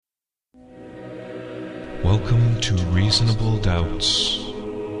Welcome to Reasonable Doubts,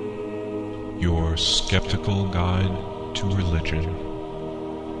 your skeptical guide to religion.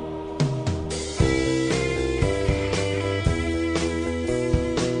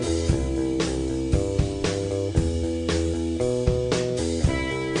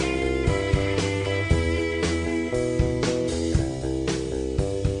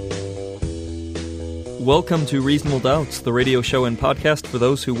 Welcome to Reasonable Doubts, the radio show and podcast for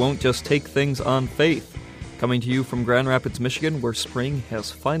those who won't just take things on faith. Coming to you from Grand Rapids, Michigan, where spring has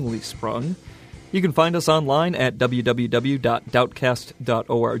finally sprung. You can find us online at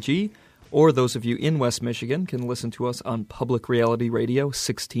www.doubtcast.org, or those of you in West Michigan can listen to us on Public Reality Radio,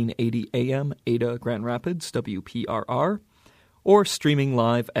 1680 AM, Ada, Grand Rapids, WPRR, or streaming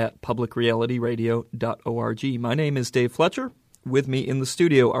live at publicrealityradio.org. My name is Dave Fletcher. With me in the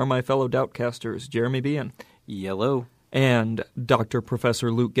studio are my fellow Doubtcasters, Jeremy Bean. Yellow. And Dr.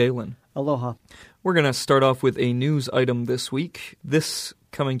 Professor Luke Galen. Aloha. We're going to start off with a news item this week. This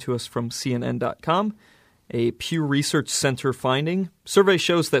coming to us from CNN.com. A Pew Research Center finding. Survey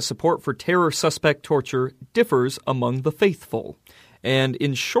shows that support for terror suspect torture differs among the faithful. And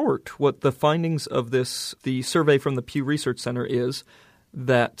in short, what the findings of the survey from the Pew Research Center is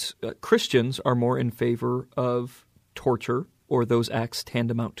that Christians are more in favor of torture, or those acts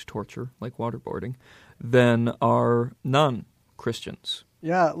tantamount to torture, like waterboarding, than are non-Christians.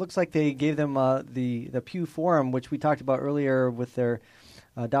 Yeah, it looks like they gave them the Pew Forum, which we talked about earlier with their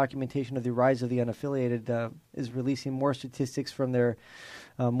documentation of the rise of the unaffiliated, is releasing more statistics from their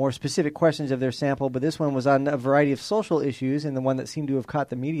more specific questions of their sample. But this one was on a variety of social issues, and the one that seemed to have caught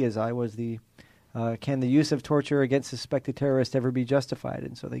the media's eye was can the use of torture against suspected terrorists ever be justified?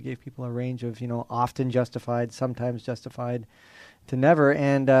 And so they gave people a range of, often justified, sometimes justified, to never.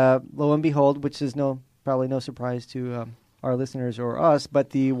 And lo and behold, which is probably no surprise to our listeners or us, but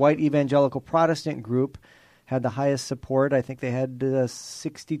the white evangelical Protestant group had the highest support. I think they had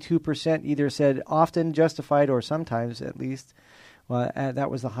 62% either said often justified or sometimes at least. That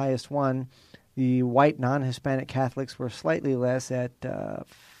was the highest one. The white non-Hispanic Catholics were slightly less at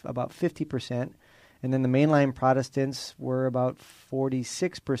about 50%. And then the mainline Protestants were about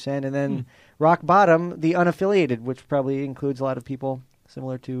 46%. And then rock bottom, the unaffiliated, which probably includes a lot of people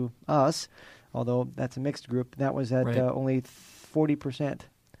similar to us, although that's a mixed group. That was at only 40%.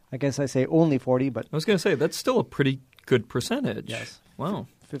 I guess I say only 40, but... I was going to say, that's still a pretty good percentage. Yes. Wow.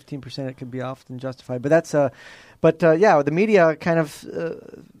 15% it could be often justified. But that's... the media kind of...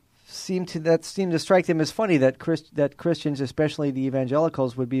 seemed to strike them as funny that Christians, especially the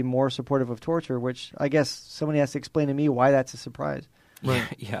evangelicals, would be more supportive of torture, which I guess somebody has to explain to me why that's a surprise. Right.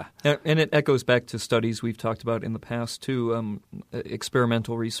 Yeah. And it echoes back to studies we've talked about in the past, too,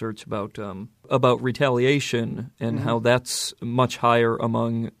 experimental research about retaliation and how that's much higher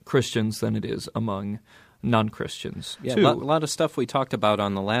among Christians than it is among non-Christians, yeah, too. A lot of stuff we talked about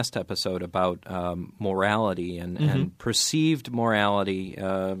on the last episode about morality and perceived morality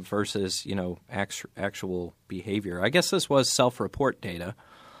versus, actual behavior. I guess this was self-report data.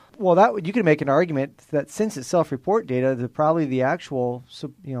 Well, you could make an argument that since it's self-report data, probably the actual,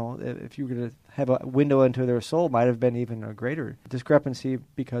 if you were going to have a window into their soul, might have been even a greater discrepancy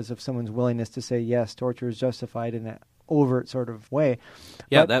because of someone's willingness to say, yes, torture is justified in an overt sort of way.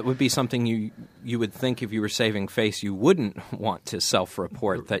 Yeah, that would be something you would think if you were saving face, you wouldn't want to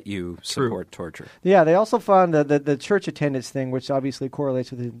self-report that you support torture. Yeah, they also found the church attendance thing, which obviously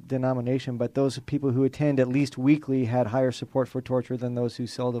correlates with the denomination, but those people who attend at least weekly had higher support for torture than those who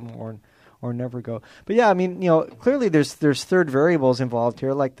seldom or never go. But yeah, I mean, clearly there's third variables involved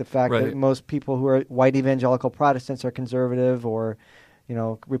here, like the fact that most people who are white evangelical Protestants are conservative or,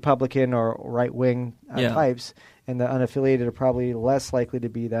 Republican or right-wing types, and the unaffiliated are probably less likely to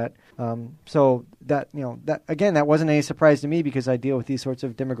be that. So that that wasn't any surprise to me because I deal with these sorts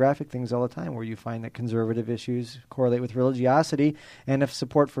of demographic things all the time, where you find that conservative issues correlate with religiosity, and if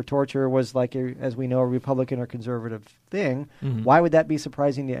support for torture was like, as we know, a Republican or conservative thing, why would that be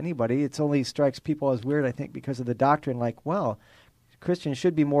surprising to anybody? It only strikes people as weird, I think, because of the doctrine. Like, well, Christians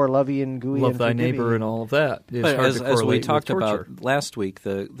should be more lovey and gooey love and thy forgiving. Neighbor and all of that. But as we talked about last week,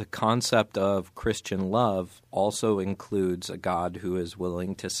 the concept of Christian love also includes a God who is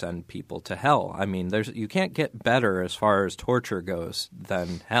willing to send people to hell. I mean, you can't get better as far as torture goes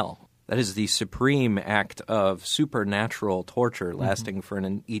than hell. That is the supreme act of supernatural torture lasting for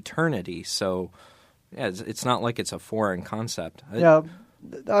an eternity. So yeah, it's not like it's a foreign concept. Yeah.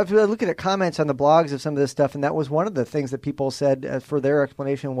 I've been looking at comments on the blogs of some of this stuff, and that was one of the things that people said for their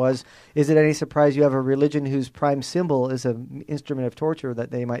explanation was, is it any surprise you have a religion whose prime symbol is an instrument of torture,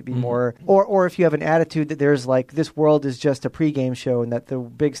 that they might be more, or if you have an attitude that there's like, this world is just a pregame show and that the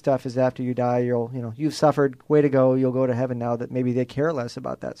big stuff is after you die, you've suffered, way to go, you'll go to heaven now, that maybe they care less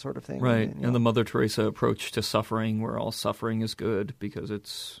about that sort of thing. Right, and the Mother Teresa approach to suffering, where all suffering is good because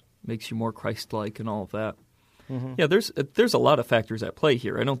it makes you more Christ-like and all of that. Mm-hmm. Yeah, there's a lot of factors at play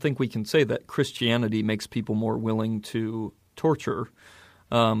here. I don't think we can say that Christianity makes people more willing to torture.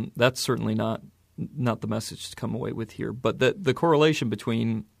 That's certainly not the message to come away with here. But the correlation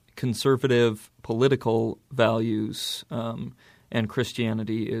between conservative political values and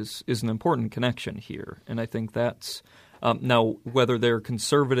Christianity is an important connection here. And I think that's now whether they're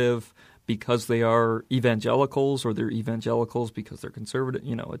conservative because they are evangelicals or they're evangelicals because they're conservative,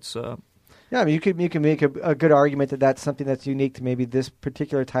 it's yeah, I mean, you can make a good argument that that's something that's unique to maybe this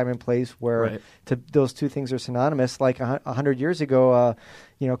particular time and place where those two things are synonymous. Like 100 years ago,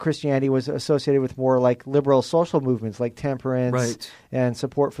 Christianity was associated with more like liberal social movements like temperance and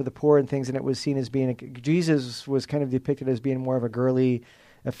support for the poor and things, and it was seen as being Jesus was kind of depicted as being more of a girly,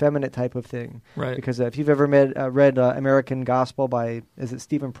 effeminate type of thing. Right. Because if you've ever read American Gospel by, is it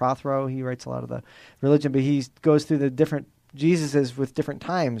Stephen Prothero? He writes a lot of the religion, but he goes through the different Jesus is with different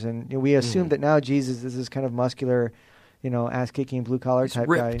times, and we assume that now Jesus is this kind of muscular, ass-kicking, blue-collar type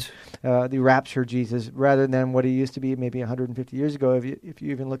ripped guy, the rapture Jesus, rather than what he used to be maybe 150 years ago. If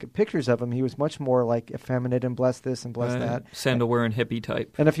you even look at pictures of him, he was much more like effeminate and bless this and bless that. Sandal-wearing hippie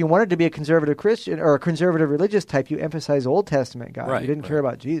type. And if you wanted to be a conservative Christian or a conservative religious type, you emphasize Old Testament God. You didn't care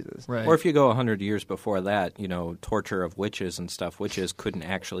about Jesus. Right. Or if you go 100 years before that, torture of witches and stuff, witches couldn't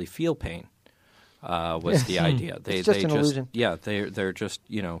actually feel pain. Was the idea. It's just an illusion. Yeah, they're just,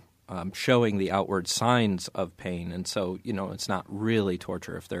 showing the outward signs of pain. And so, it's not really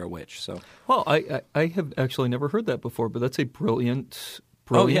torture if they're a witch. So, well, I have actually never heard that before, but that's a brilliant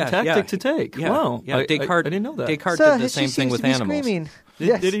tactic to take. Yeah, wow. Yeah, Descartes, I didn't know that. Descartes did the same thing with animals. Screaming.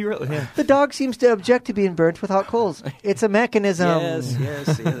 Did he really? Yeah. The dog seems to object to being burnt without coals. It's a mechanism. Yes.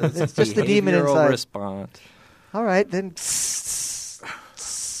 It's just the demon inside. Response. All right, then.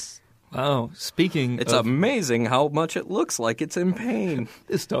 Wow, It's amazing how much it looks like it's in pain.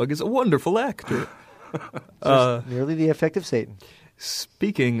 This dog is a wonderful actor. Merely the effect of Satan.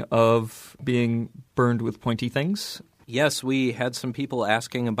 Speaking of being burned with pointy things. Yes, we had some people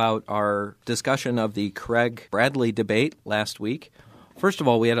asking about our discussion of the Craig Bradley debate last week. First of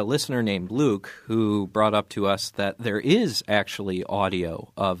all, we had a listener named Luke who brought up to us that there is actually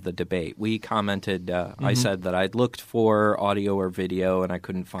audio of the debate. We commented, I said that I'd looked for audio or video and I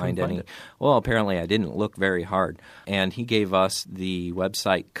couldn't find any. Well, apparently I didn't look very hard. And he gave us the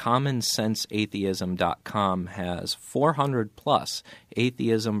website commonsenseatheism.com has 400 plus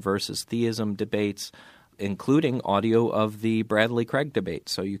atheism versus theism debates, including audio of the Bradley Craig debate.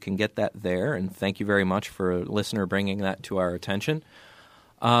 So you can get that there, and thank you very much for a listener bringing that to our attention.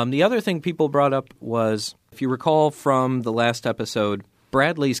 The other thing people brought up was, if you recall from the last episode,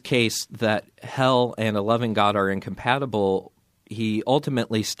 Bradley's case that hell and a loving God are incompatible, he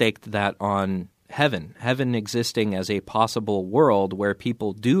ultimately staked that on heaven existing as a possible world where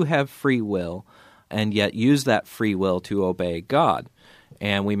people do have free will and yet use that free will to obey God.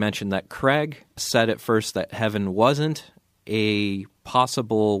 And we mentioned that Craig said at first that heaven wasn't a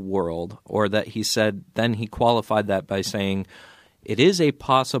possible world, or that he said, then he qualified that by saying, it is a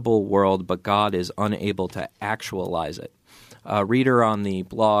possible world, but God is unable to actualize it. A reader on the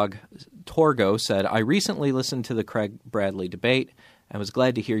blog, Torgo, said, I recently listened to the Craig Bradley debate and was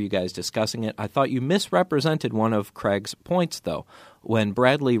glad to hear you guys discussing it. I thought you misrepresented one of Craig's points, though. When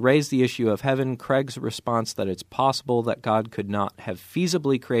Bradley raised the issue of heaven, Craig's response that it's possible that God could not have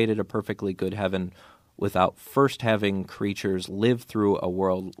feasibly created a perfectly good heaven without first having creatures live through a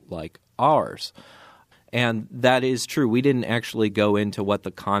world like ours. And that is true. We didn't actually go into what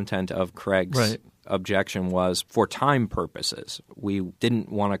the content of Craig's objection was for time purposes. We didn't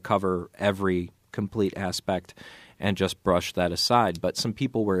want to cover every complete aspect and just brush that aside. But some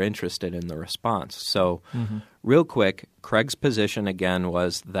people were interested in the response. So real quick, Craig's position again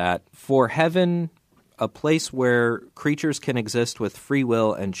was that for heaven, a place where creatures can exist with free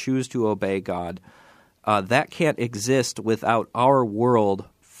will and choose to obey God, that can't exist without our world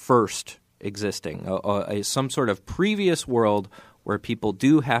first existing, some sort of previous world where people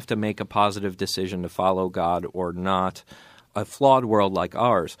do have to make a positive decision to follow God or not, a flawed world like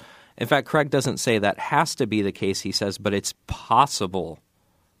ours. In fact, Craig doesn't say that has to be the case, he says, but it's possible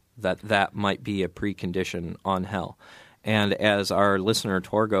that that might be a precondition on hell. And as our listener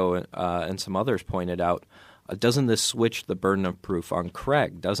Torgo and some others pointed out, doesn't this switch the burden of proof on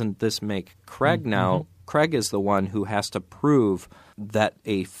Craig? Doesn't this make Craig now? Craig is the one who has to prove that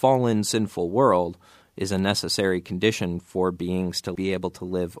a fallen, sinful world is a necessary condition for beings to be able to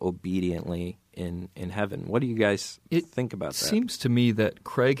live obediently in heaven. What do you guys think about that? It seems to me that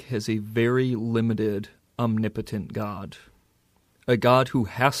Craig has a very limited, omnipotent God. A God who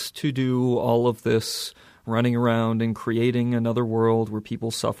has to do all of this running around and creating another world where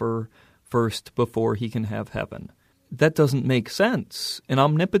people suffer first before he can have heaven. That doesn't make sense. An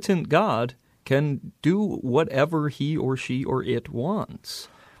omnipotent God can do whatever he or she or it wants.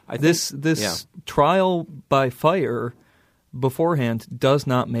 This trial by fire beforehand does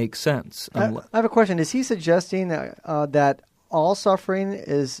not make sense. I have a question. Is he suggesting that all suffering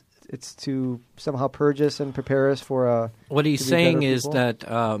it's to somehow purge us and prepare us for what he's saying is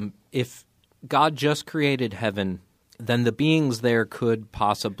that if God just created heaven, then the beings there could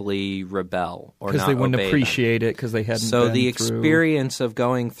possibly rebel or not obey because they wouldn't appreciate it because they hadn't. So the experience of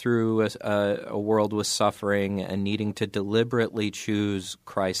going through a world with suffering and needing to deliberately choose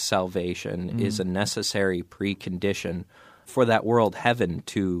Christ's salvation is a necessary precondition for that world, heaven,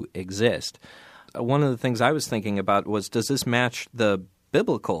 to exist. One of the things I was thinking about was, does this match the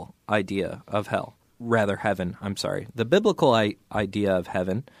biblical idea of hell? Rather, heaven, I'm sorry. The biblical idea of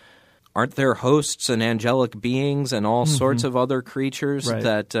heaven. Aren't there hosts and angelic beings and all sorts of other creatures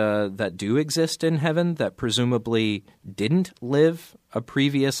that do exist in heaven that presumably didn't live a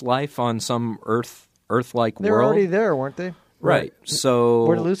previous life on some Earth-like world? They were already there, weren't they? Right. So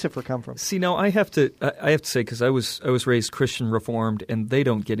where did Lucifer come from? See, now I have to say, because I was raised Christian Reformed, and they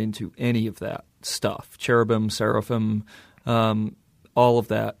don't get into any of that stuff. Cherubim, seraphim, all of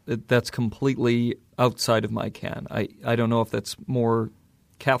that. That's completely outside of my ken. I don't know if that's more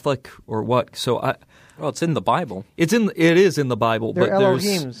Catholic or what? So it's in the Bible. It is in the Bible. They're but there's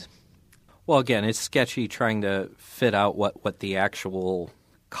Elohims. Well, again, it's sketchy trying to fit out what the actual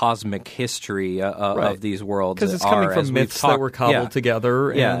cosmic history of these worlds are. Because it's coming from myths that were cobbled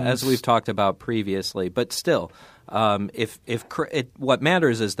together. As we've talked about previously. But still, what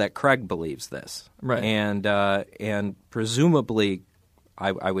matters is that Craig believes this, right? And presumably,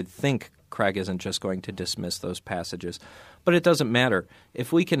 I would think Craig isn't just going to dismiss those passages. But it doesn't matter.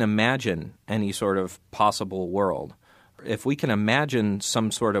 If we can imagine any sort of possible world, if we can imagine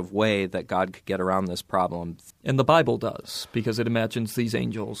some sort of way that God could get around this problem. And the Bible does, because it imagines these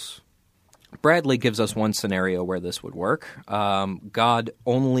angels. Bradley gives us one scenario where this would work. God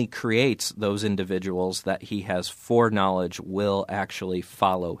only creates those individuals that he has foreknowledge will actually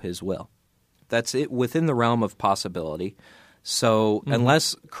follow his will. That's it within the realm of possibility. So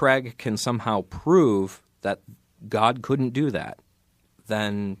unless Craig can somehow prove that God couldn't do that,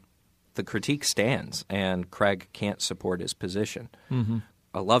 then the critique stands, and Craig can't support his position.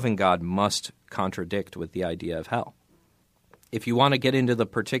 A loving God must contradict with the idea of hell. If you want to get into the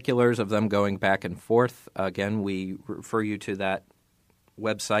particulars of them going back and forth, again, we refer you to that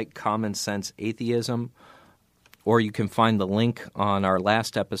website, Common Sense Atheism, or you can find the link on our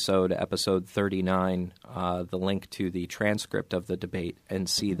last episode, episode 39, the link to the transcript of the debate, and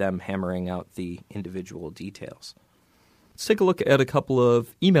see them hammering out the individual details. Let's take a look at a couple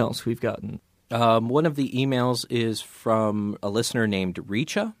of emails we've gotten. One of the emails is from a listener named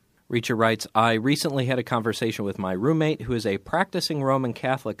Richa. Richa writes, I recently had a conversation with my roommate who is a practicing Roman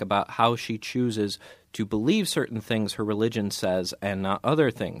Catholic about how she chooses to believe certain things her religion says and not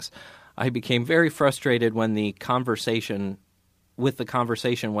other things. I became very frustrated when the conversation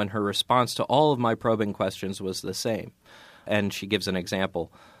when her response to all of my probing questions was the same. And she gives an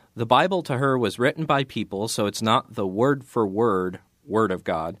example. The Bible to her was written by people, so it's not the word-for-word Word of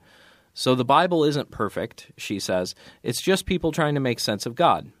God. So the Bible isn't perfect, she says. It's just people trying to make sense of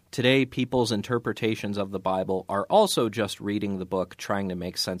God. Today, people's interpretations of the Bible are also just reading the book, trying to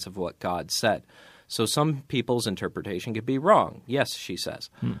make sense of what God said. So some people's interpretation could be wrong. Yes, she says.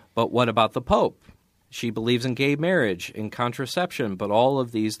 But what about the Pope? She believes in gay marriage, in contraception, but all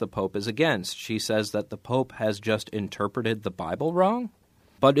of these the Pope is against. She says that the Pope has just interpreted the Bible wrong.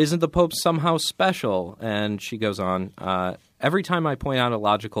 But isn't the Pope somehow special? And she goes on, every time I point out a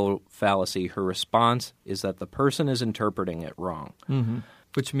logical fallacy, her response is that the person is interpreting it wrong.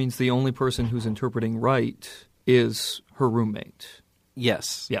 Which means the only person who's interpreting right is her roommate.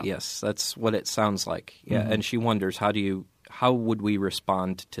 Yes, that's what it sounds like. Yeah, and she wonders how would we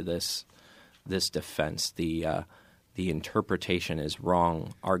respond to this defense, the interpretation is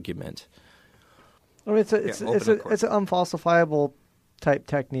wrong argument. I mean, it's an unfalsifiable type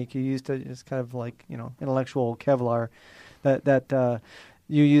technique you use to just kind of like intellectual Kevlar that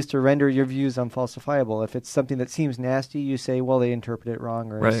you use to render your views unfalsifiable. If it's something that seems nasty, you say, well, they interpret it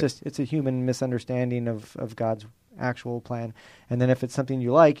wrong, or Right. it's a human misunderstanding of God's actual plan. And then if it's something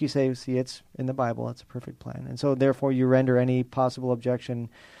you like, you say, see, it's in the Bible, it's a perfect plan. And so therefore you render any possible objection.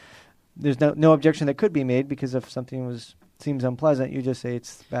 There's no objection that could be made, because if something seems unpleasant, you just say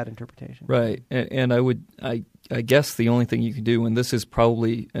it's bad interpretation. Right. And I guess the only thing you can do, and this is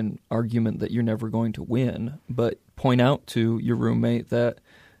probably an argument that you're never going to win, but point out to your roommate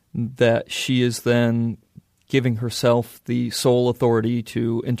that she is then giving herself the sole authority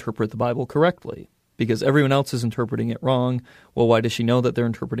to interpret the Bible correctly, because everyone else is interpreting it wrong. Well, why does she know that they're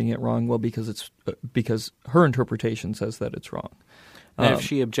interpreting it wrong? Well, because her interpretation says that it's wrong. And if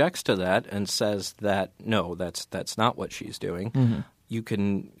she objects to that and says that, no, that's not what she's doing, you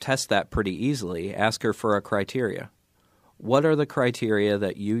can test that pretty easily. Ask her for a criteria. What are the criteria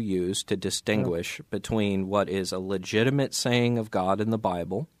that you use to distinguish between what is a legitimate saying of God in the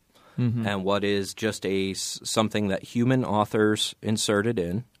Bible and what is just something that human authors inserted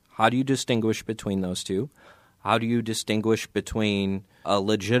in? How do you distinguish between those two? How do you distinguish between a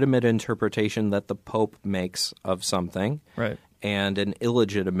legitimate interpretation that the Pope makes of something and an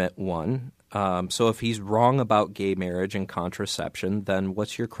illegitimate one? So if he's wrong about gay marriage and contraception, then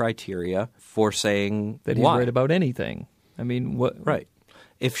what's your criteria for saying that he's right about anything? I mean, what? Right.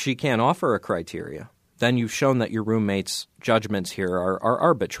 If she can't offer a criteria, then you've shown that your roommate's judgments here are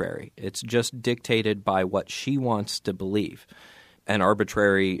arbitrary. It's just dictated by what she wants to believe. And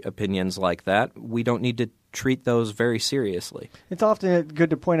arbitrary opinions like that, we don't need to treat those very seriously. It's often good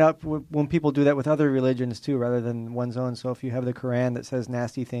to point out when people do that with other religions too, rather than one's own. So if you have the Quran that says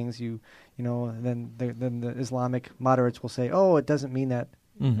nasty things, then the Islamic moderates will say, "Oh, it doesn't mean that.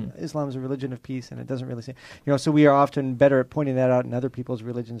 Islam is a religion of peace, and it doesn't really say." So we are often better at pointing that out in other people's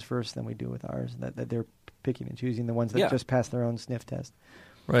religions first than we do with ours. That they're picking and choosing the ones that just pass their own sniff test.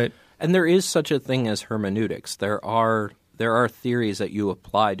 Right. And there is such a thing as hermeneutics. There are theories that you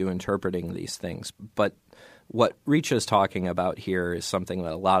apply to interpreting these things, but what Richa is talking about here is something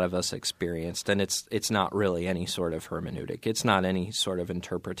that a lot of us experienced, and it's not really any sort of hermeneutic. It's not any sort of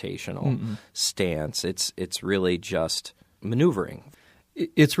interpretational stance. It's really just maneuvering.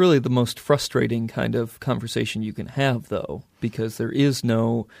 It's really the most frustrating kind of conversation you can have, though, because there is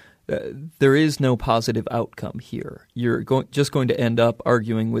no positive outcome here. You're just going to end up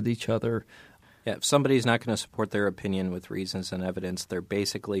arguing with each other. Yeah, if somebody's not going to support their opinion with reasons and evidence, they're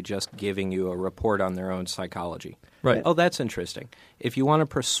basically just giving you a report on their own psychology. Right. Oh, that's interesting. If you want to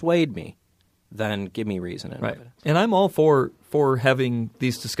persuade me, then give me reason and evidence. And I'm all for having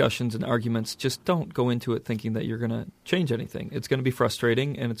these discussions and arguments. Just don't go into it thinking that you're going to change anything. It's going to be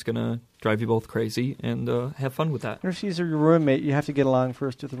frustrating, and it's going to drive you both crazy, and have fun with that. Or if she's your roommate, you have to get along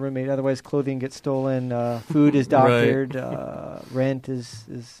first with the roommate. Otherwise, clothing gets stolen, food is doctored, rent is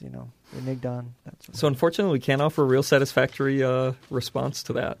reneged on. So unfortunately, we can't offer a real satisfactory response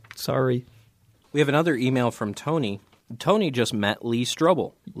to that. Sorry. We have another email from Tony. Tony just met Lee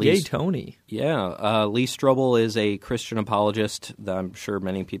Strobel. Yay, Tony. Yeah. Lee Strobel is a Christian apologist that I'm sure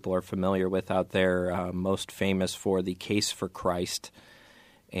many people are familiar with out there, most famous for the Case for Christ.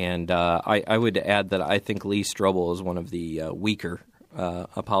 And I would add that I think Lee Strobel is one of the weaker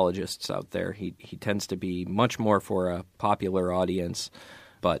apologists out there. He tends to be much more for a popular audience,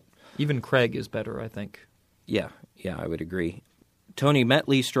 but even Craig is better, I think. Yeah, I would agree. Tony met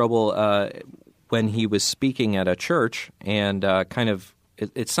Lee Strobel when he was speaking at a church, and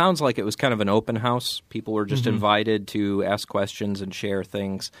it sounds like it was kind of an open house. People were just invited to ask questions and share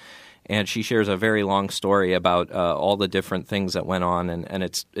things. And she shares a very long story about all the different things that went on, and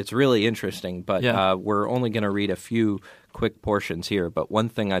it's really interesting. But we're only going to read a few quick portions here. But one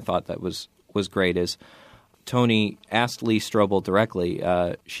thing I thought that was great is Tony asked Lee Strobel directly.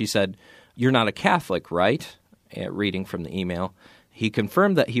 She said, "You're not a Catholic, right?" Reading from the email. He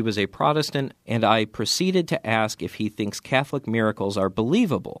confirmed that he was a Protestant, and I proceeded to ask if he thinks Catholic miracles are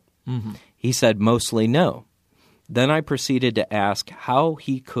believable. He said mostly no. Then I proceeded to ask how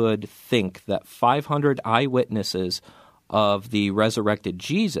he could think that 500 eyewitnesses of the resurrected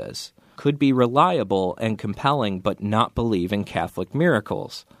Jesus could be reliable and compelling but not believe in Catholic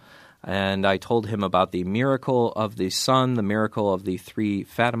miracles. And I told him about the miracle of the sun, the miracle of the 3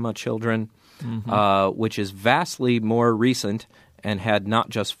 Fatima children, which is vastly more recent and had not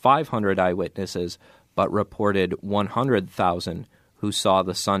just 500 eyewitnesses, but reported 100,000 who saw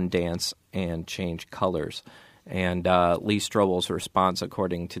the sun dance and change colors. And Lee Strobel's response,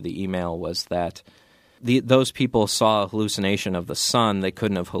 according to the email, was that those people saw a hallucination of the sun. They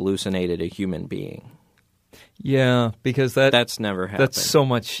couldn't have hallucinated a human being. Yeah, because that's never happened. That's so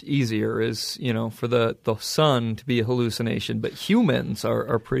much easier, is, for the sun to be a hallucination, but humans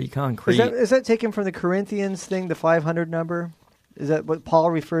are pretty concrete. Is that taken from the Corinthians thing, the 500 number? Is that what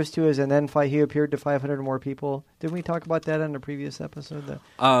Paul refers to as, and then he appeared to 500 more people? Didn't we talk about that on a previous episode?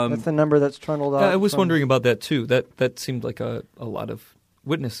 That's the number that's trundled out. I was wondering about that too. That seemed like a lot of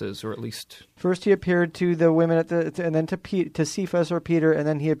witnesses, or at least... First he appeared to the women and then to Cephas or Peter, and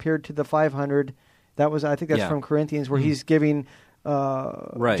then he appeared to the 500. I think that's from Corinthians, where he's giving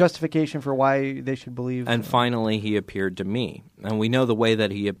justification for why they should believe. And finally he appeared to me. And we know the way that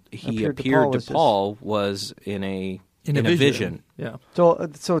he appeared to Paul was in a vision. Yeah.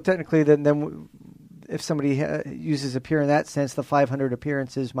 So technically, then if somebody uses appear in that sense, the 500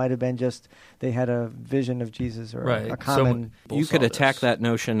 appearances might have been just they had a vision of Jesus or a common. You could attack that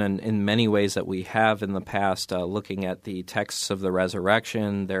notion in many ways that we have in the past. Looking at the texts of the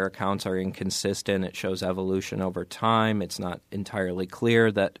resurrection, their accounts are inconsistent. It shows evolution over time. It's not entirely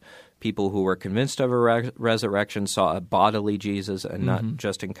clear that people who were convinced of a resurrection saw a bodily Jesus and not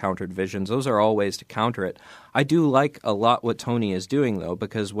just encountered visions. Those are all ways to counter it. I do like a lot what Tony is doing, though,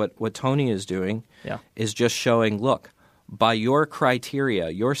 because what Tony is doing is just showing, look, by your criteria,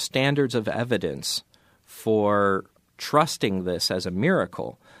 your standards of evidence for trusting this as a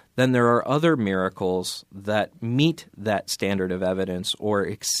miracle, then there are other miracles that meet that standard of evidence or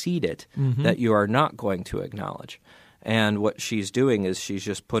exceed it that you are not going to acknowledge. And what she's doing is she's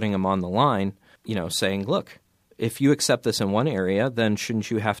just putting them on the line, saying, look, if you accept this in one area, then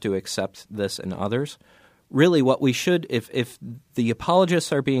shouldn't you have to accept this in others? Really what we should, if the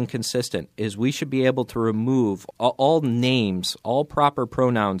apologists are being consistent, is we should be able to remove all names, all proper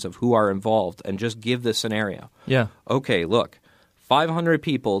pronouns of who are involved and just give the scenario. Yeah. Okay, look, 500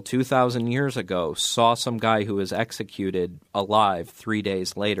 people 2,000 years ago saw some guy who was executed alive 3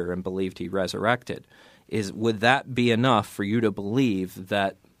 days later and believed he resurrected. Would that be enough for you to believe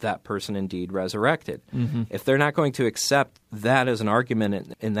that that person indeed resurrected? If they're not going to accept that as an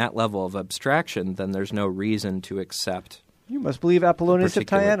argument in that level of abstraction, then there's no reason to accept. You must believe Apollonius of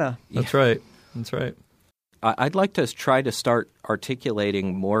Tyana. That's right. That's right. I'd like to try to start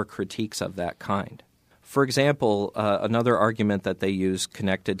articulating more critiques of that kind. For example, another argument that they use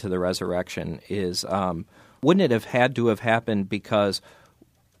connected to the resurrection is, wouldn't it have had to have happened because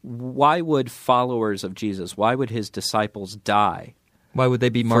why would followers of Jesus, why would his disciples die? Why would they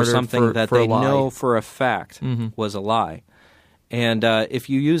be martyred for something that they know for a fact was a lie? And if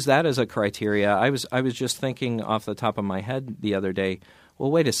you use that as a criteria, I was just thinking off the top of my head the other day,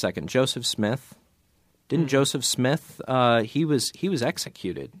 well, wait a second, Joseph Smith, didn't Joseph Smith, he was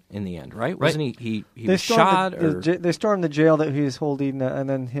executed in the end, right? Wasn't he was shot? They stormed the jail that he was holding, and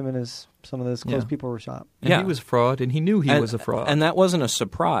then him and some of his close people were shot. And he was a fraud, and he knew he was a fraud. And that wasn't a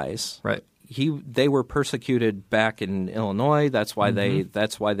surprise. Right. They were persecuted back in Illinois. That's why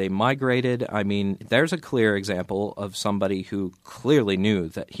they migrated. I mean, there's a clear example of somebody who clearly knew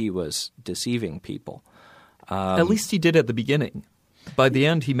that he was deceiving people. At least he did at the beginning. By the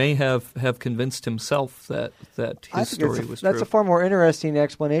end, he may have convinced himself that his story was true. That's a far more interesting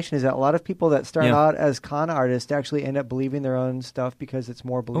explanation, is that a lot of people that start out as con artists actually end up believing their own stuff because it's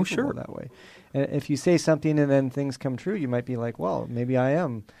more believable that way. And if you say something and then things come true, you might be like, well, maybe I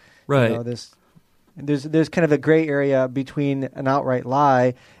am. Right. There's kind of a gray area between an outright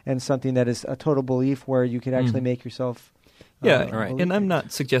lie and something that is a total belief where you can actually make yourself and I'm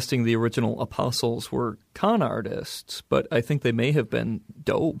not suggesting the original apostles were con artists, but I think they may have been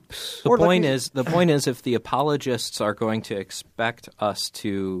dopes. The point is, if the apologists are going to expect us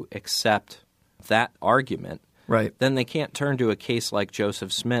to accept that argument, right, then they can't turn to a case like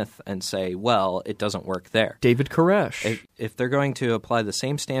Joseph Smith and say, well, it doesn't work there. David Koresh. If they're going to apply the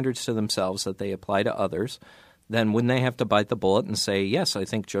same standards to themselves that they apply to others, then wouldn't they have to bite the bullet and say, yes, I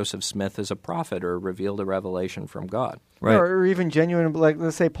think Joseph Smith is a prophet or revealed a revelation from God? Right. Or even genuine, like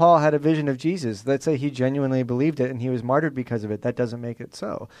let's say Paul had a vision of Jesus. Let's say he genuinely believed it and he was martyred because of it. That doesn't make it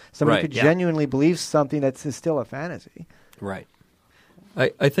so. Somebody could genuinely believe something that's still a fantasy. Right.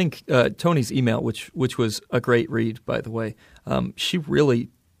 I think Tony's email, which was a great read, by the way, she really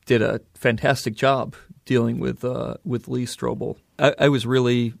did a fantastic job dealing with Lee Strobel. I was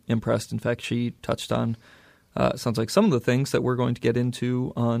really impressed. In fact, she touched on sounds like some of the things that we're going to get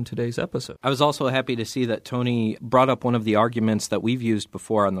into on today's episode. I was also happy to see that Tony brought up one of the arguments that we've used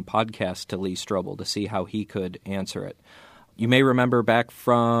before on the podcast to Lee Strobel to see how he could answer it. You may remember back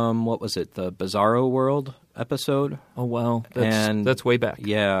from, what was it, the Bizarro World episode? Oh, wow. That's way back.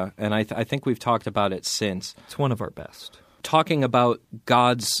 Yeah, and I think we've talked about it since. It's one of our best. Talking about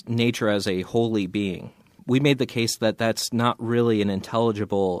God's nature as a holy being. we made the case that that's not really an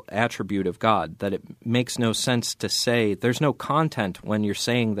intelligible attribute of God, that it makes no sense to say, there's no content when you're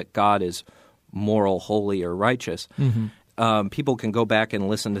saying that God is moral, holy, or righteous. People can go back and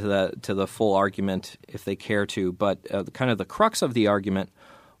listen to the full argument if they care to, but kind of the crux of the argument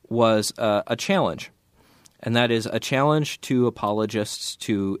was a challenge, and that is a challenge to apologists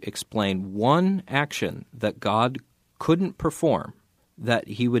to explain one action that God couldn't perform, that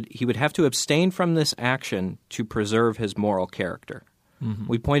he would have to abstain from this action to preserve his moral character.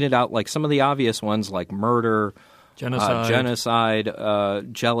 We pointed out like some of the obvious ones like murder, genocide,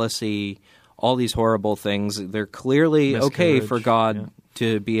 jealousy, all these horrible things. They're clearly okay for God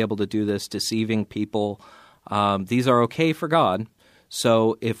to be able to do this, deceiving people. These are okay for God.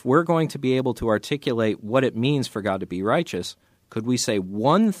 So if we're going to be able to articulate what it means for God to be righteous, could we say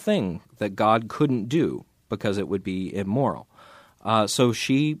one thing that God couldn't do because it would be immoral? So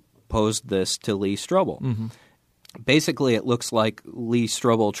she posed this to Lee Strobel. Basically, it looks like Lee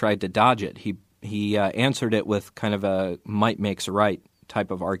Strobel tried to dodge it. He answered it with kind of a might makes right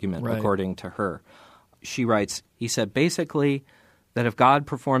type of argument, according to her. She writes, he said basically that if God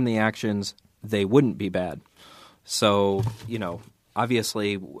performed the actions, they wouldn't be bad. So,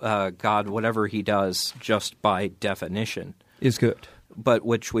 obviously God, whatever he does, just by definition, is good. But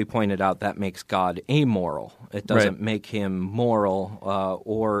which we pointed out, that makes God amoral. It doesn't make him moral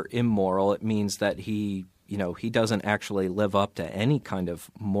or immoral. It means that he doesn't actually live up to any kind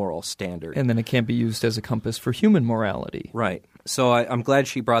of moral standard. And then it can't be used as a compass for human morality. Right. So I'm glad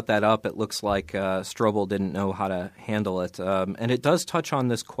she brought that up. It looks like Strobel didn't know how to handle it. And it does touch on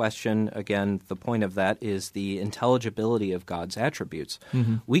this question. Again, the point of that is the intelligibility of God's attributes.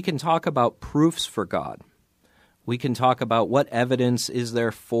 We can talk about proofs for God. We can talk about what evidence is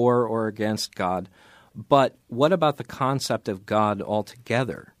there for or against God. But what about the concept of God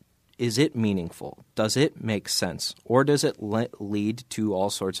altogether? Is it meaningful? Does it make sense? Or does it lead to all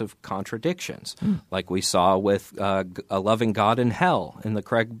sorts of contradictions, like we saw with a loving God in hell in the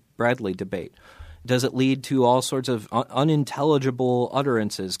Craig Bradley debate? Does it lead to all sorts of unintelligible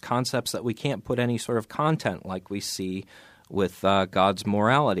utterances, concepts that we can't put any sort of content like we see with God's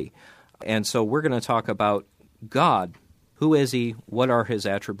morality? And so we're going to talk about God. Who is he? What are his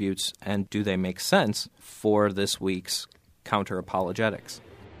attributes? And do they make sense for this week's counter-apologetics?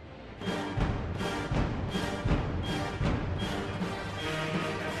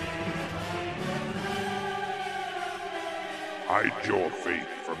 Hide your faith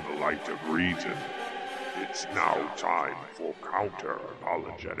from the light of reason. It's now time for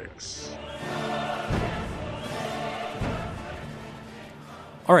counter-apologetics.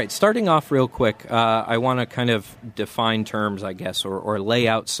 All right, starting off real quick, I want to kind of define terms, I guess, or lay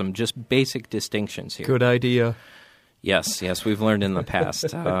out some just basic distinctions here. Good idea. Yes, we've learned in the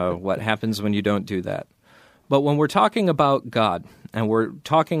past what happens when you don't do that. But when we're talking about God and we're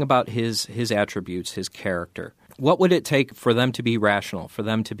talking about his attributes, his character, what would it take for them to be rational, for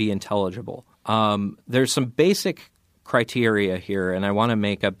them to be intelligible? There's some basic criteria here, and I want to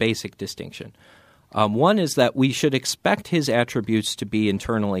make a basic distinction. One is that we should expect his attributes to be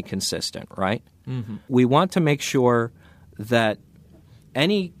internally consistent, right? We want to make sure that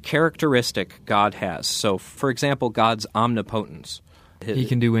any characteristic God has, so for example, God's omnipotence. He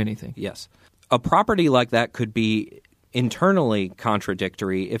can do anything. Yes. A property like that could be internally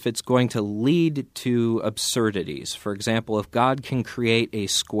contradictory if it's going to lead to absurdities. For example, if God can create a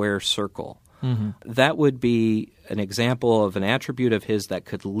square circle, that would be an example of an attribute of his that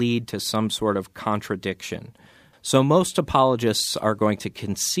could lead to some sort of contradiction. So most apologists are going to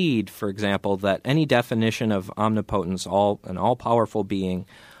concede, for example, that any definition of omnipotence, an all-powerful being,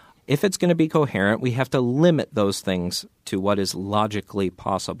 if it's going to be coherent, we have to limit those things to what is logically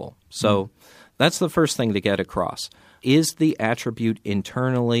possible. So that's the first thing to get across. Is the attribute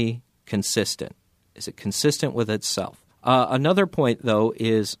internally consistent? Is it consistent with itself? Another point, though,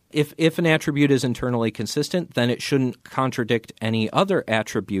 is if an attribute is internally consistent, then it shouldn't contradict any other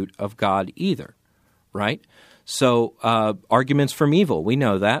attribute of God either, right? So arguments from evil, we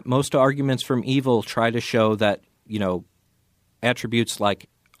know that. Most arguments from evil try to show that, attributes like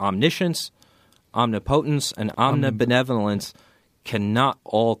omniscience, omnipotence, and omnibenevolence cannot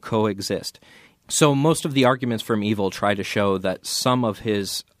all coexist. So most of the arguments from evil try to show that some of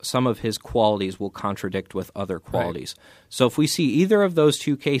his qualities will contradict with other qualities. Right. So if we see either of those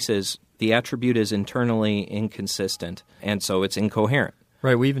two cases, the attribute is internally inconsistent, and so it's incoherent.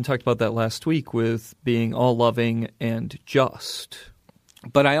 Right. We even talked about that last week with being all-loving and just.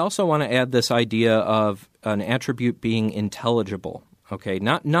 But I also want to add this idea of an attribute being intelligible. Okay,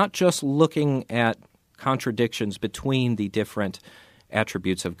 not just looking at contradictions between the different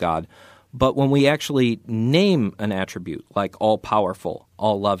attributes of God, But when we actually name an attribute, like all-powerful,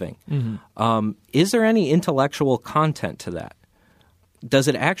 all-loving, is there any intellectual content to that? Does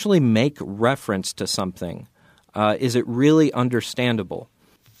it actually make reference to something? Is it really understandable?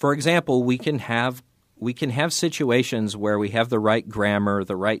 For example, we can have situations where we have the right grammar,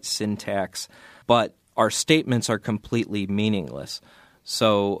 the right syntax, but our statements are completely meaningless.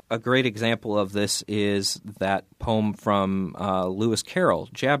 So a great example of this is that poem from Lewis Carroll,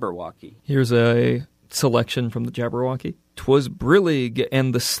 Jabberwocky. Here's a selection from the Jabberwocky. "'Twas brillig,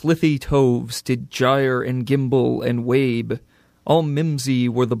 and the slithy toves did gyre and gimble and wabe. All mimsy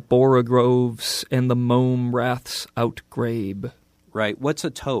were the borogoves, and the mome raths outgrabe." Right. What's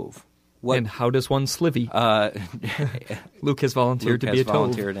a tove? And how does one slivy? Luke has volunteered to be a tove.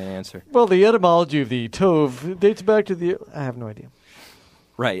 Volunteered to answer. Well, the etymology of the tove dates back to the... I have no idea.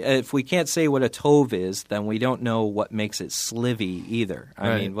 Right. If we can't say what a tove is, then we don't know what makes it slivy either.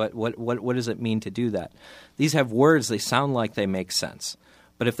 I mean, what does it mean to do that? These have words, they sound like they make sense.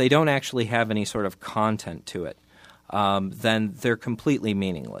 But if they don't actually have any sort of content to it, then they're completely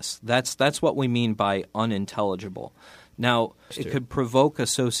meaningless. That's what we mean by unintelligible. Now, it could provoke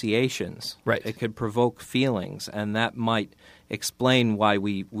associations. Right. It could provoke feelings, and that might explain why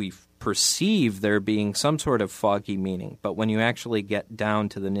we perceive there being some sort of foggy meaning. But when you actually get down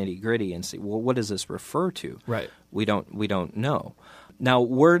to the nitty-gritty and see, well, what does this refer to? Right. We don't know. Now,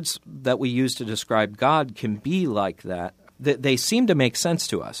 words that we use to describe God can be like that. They seem to make sense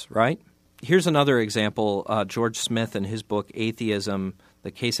to us, right? Here's another example. George Smith, in his book Atheism, The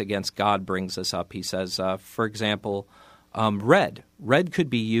Case Against God, brings this up. He says, for example, red. Red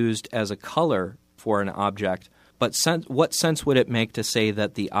could be used as a color for an object, but what sense would it make to say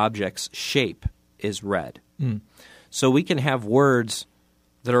that the object's shape is red? So we can have words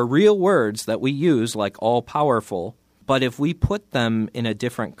that are real words that we use, like all-powerful, but if we put them in a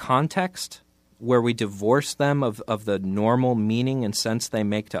different context where we divorce them of the normal meaning and sense they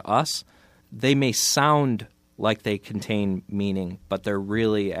make to us, they may sound like they contain meaning, but they're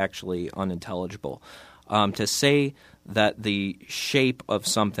really actually unintelligible. To say that the shape of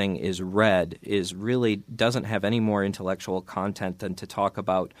something is red really doesn't have any more intellectual content than to talk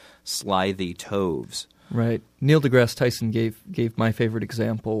about slithy toves. Right. Neil deGrasse Tyson gave my favorite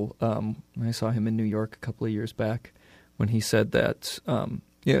example. I saw him in New York a couple of years back when he said that, talking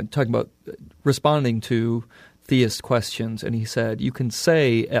about responding to theist questions, and he said, you can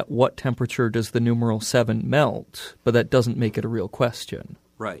say at what temperature does the numeral 7 melt, but that doesn't make it a real question.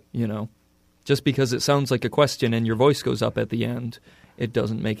 Right. Just because it sounds like a question and your voice goes up at the end, it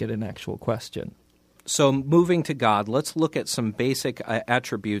doesn't make it an actual question. So moving to God, let's look at some basic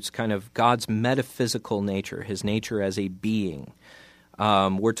attributes, kind of God's metaphysical nature, his nature as a being.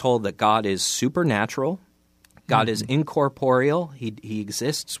 We're told that God is supernatural. God is incorporeal. He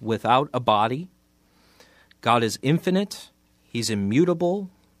exists without a body. God is infinite. He's immutable,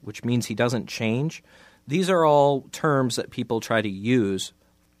 which means he doesn't change. These are all terms that people try to use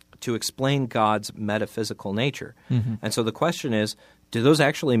to explain God's metaphysical nature. And so the question is, do those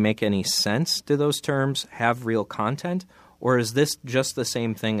actually make any sense? Do those terms have real content? Or is this just the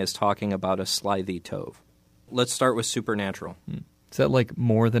same thing as talking about a slithy tove? Let's start with supernatural. Is that like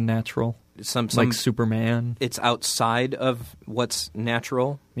more than natural? Like Superman? It's outside of what's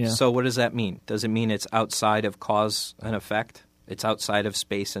natural. Yeah. So what does that mean? Does it mean it's outside of cause and effect? It's outside of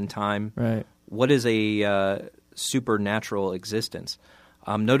space and time? Right. What is a supernatural existence?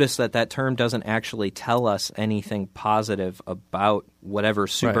 Notice that term doesn't actually tell us anything positive about whatever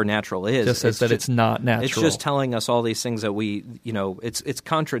supernatural is. It just says that it's not natural. It's just telling us all these things that we, it's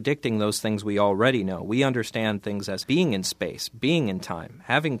contradicting those things we already know. We understand things as being in space, being in time,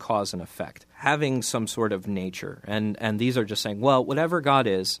 having cause and effect, having some sort of nature. And these are just saying, well, whatever God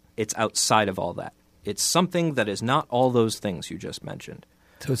is, it's outside of all that. It's something that is not all those things you just mentioned.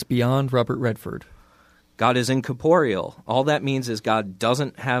 So it's beyond Robert Redford. God is incorporeal. All that means is God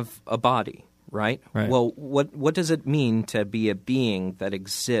doesn't have a body, right? Well, what does it mean to be a being that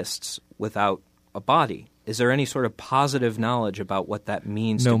exists without a body? Is there any sort of positive knowledge about what that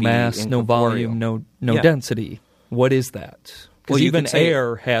means to be incorporeal? No mass, no volume, no density. What is that? Because even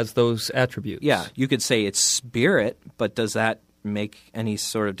air has those attributes. Yeah, you could say it's spirit, but does that make any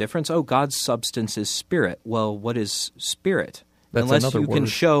sort of difference? Oh, God's substance is spirit. Well, what is spirit? That's Unless you word. can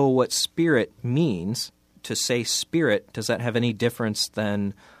show what spirit means, to say spirit, does that have any difference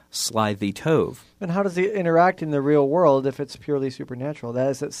than slithy tove? And how does it interact in the real world if it's purely supernatural? That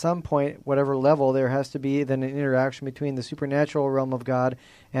is, at some point, whatever level, there has to be then an interaction between the supernatural realm of God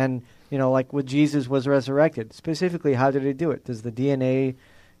and, like when Jesus was resurrected. Specifically, how did he do it? Does the DNA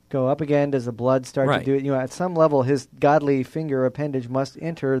go up again? Does the blood start Right. to do it? At some level, his godly finger appendage must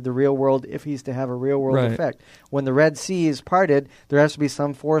enter the real world if he's to have a real world Right. effect. When the Red Sea is parted, there has to be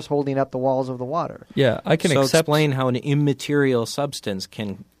some force holding up the walls of the water. Yeah, I can So accept. explain how an immaterial substance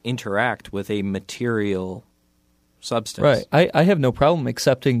can interact with a material substance. Right. I have no problem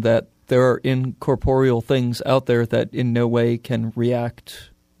accepting that there are incorporeal things out there that in no way can react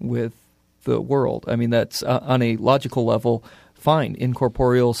with the world. I mean, that's on a logical level, fine.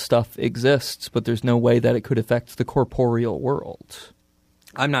 Incorporeal stuff exists, but there's no way that it could affect the corporeal world.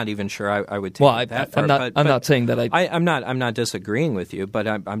 I'm not even sure I would take it that far. I'm not saying that I'm not disagreeing with you, but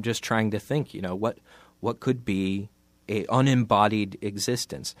I'm just trying to think. What could be a unembodied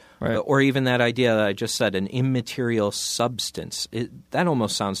existence, Right. or even that idea that I just said, an immaterial substance. That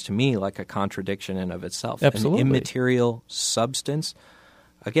almost sounds to me like a contradiction in of itself. Absolutely. An immaterial substance.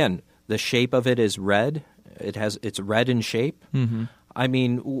 Again, the shape of it is red. It's red in shape. Mm-hmm. I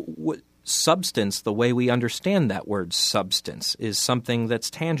mean, substance, the way we understand that word substance, is something that's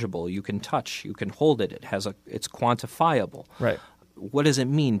tangible. You can touch. You can hold it. It's quantifiable. Right. What does it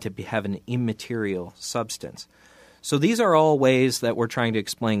mean to have an immaterial substance? So these are all ways that we're trying to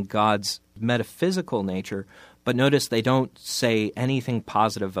explain God's metaphysical nature, but notice they don't say anything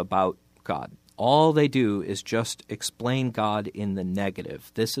positive about God. All they do is just explain God in the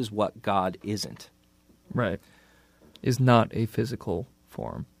negative. This is what God isn't. Right. Is not a physical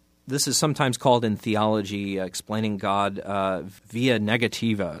form. This is sometimes called in theology explaining God via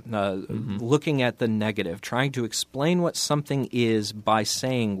negativa, looking at the negative, trying to explain what something is by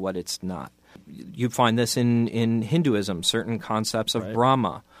saying what it's not. You find this in Hinduism, certain concepts of Right.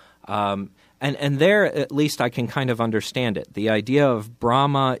 Brahma. And there, at least, I can kind of understand it. The idea of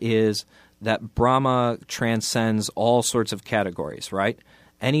Brahma is that Brahma transcends all sorts of categories, right?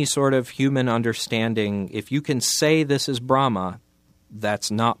 Any sort of human understanding, if you can say this is Brahma, that's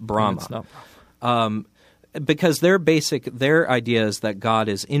not Brahma. It's not Brahma. Because their idea is that God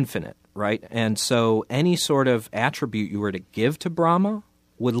is infinite, right? And so any sort of attribute you were to give to Brahma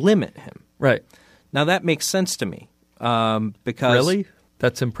would limit him. Right. Now that makes sense to me because Really?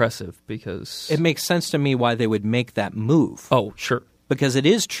 That's impressive because... it makes sense to me why they would make that move. Oh, sure. Because it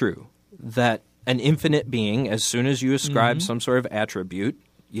is true that an infinite being, as soon as you ascribe some sort of attribute,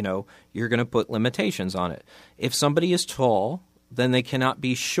 you're going to put limitations on it. If somebody is tall, then they cannot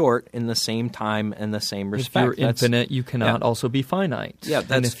be short in the same time and the same respect. If you're infinite, you cannot also be finite. Yeah,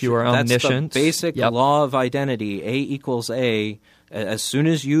 that's and if you are true. omniscient... That's the basic law of identity. A equals A. As soon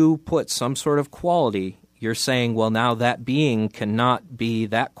as you put some sort of quality, you're saying, well, now that being cannot be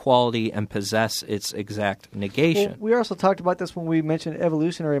that quality and possess its exact negation. Well, we also talked about this when we mentioned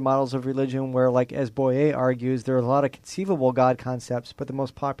evolutionary models of religion where, like as Boyer argues, there are a lot of conceivable God concepts, but the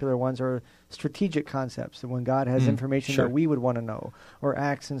most popular ones are strategic concepts, when God has information sure. that we would want to know or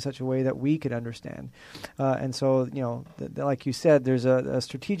acts in such a way that we could understand. And so, like you said, there's a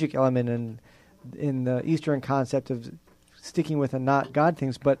strategic element in the Eastern concept of sticking with not God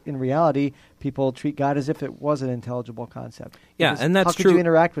things, but in reality, people treat God as if it was an intelligible concept. Yeah, Because and that's how could true. you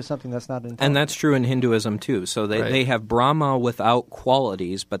interact with something that's not intelligible? And that's true in Hinduism, too. So they have Brahma without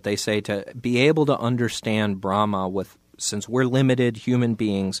qualities, but they say to be able to understand Brahma since we're limited human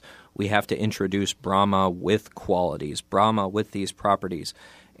beings, we have to introduce Brahma with qualities, Brahma with these properties.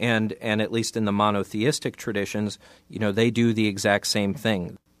 And at least in the monotheistic traditions, they do the exact same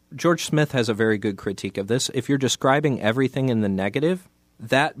thing. George Smith has a very good critique of this. If you're describing everything in the negative,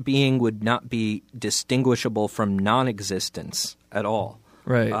 that being would not be distinguishable from non-existence at all.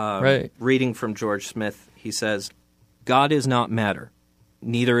 Right, right. Reading from George Smith, he says, God is not matter,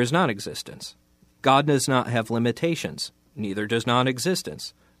 neither is non-existence. God does not have limitations, neither does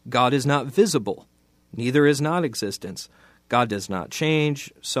non-existence. God is not visible, neither is non-existence. God does not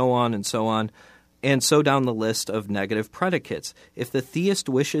change, so on and so on. And so down the list of negative predicates. If the theist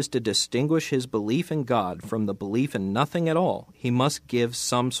wishes to distinguish his belief in God from the belief in nothing at all, he must give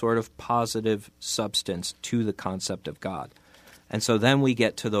some sort of positive substance to the concept of God. And so then we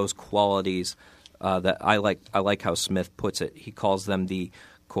get to those qualities that I like how Smith puts it. He calls them the,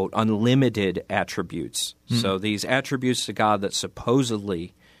 quote, unlimited attributes. So these attributes to God that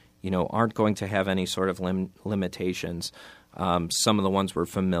supposedly, aren't going to have any sort of limitations. Some of the ones we're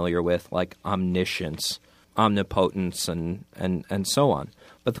familiar with, like omniscience, omnipotence, and so on.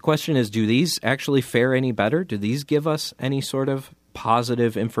 But the question is, do these actually fare any better? Do these give us any sort of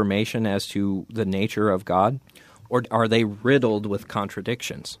positive information as to the nature of God? Or are they riddled with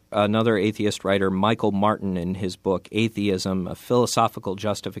contradictions? Another atheist writer, Michael Martin, in his book Atheism, A Philosophical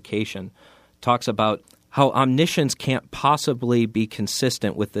Justification, talks about how omniscience can't possibly be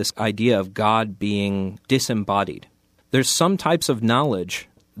consistent with this idea of God being disembodied. There's some types of knowledge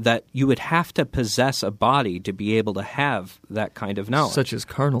that you would have to possess a body to be able to have that kind of knowledge. Such as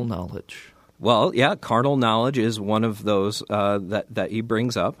carnal knowledge. Well, yeah, carnal knowledge is one of those that he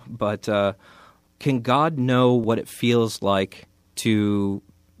brings up. But can God know what it feels like to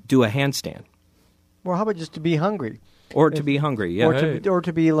do a handstand? Well, how about just to be hungry? Or to be hungry, yeah. Or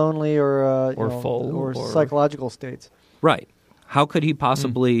to be lonely or full. Or psychological states. Right. How could he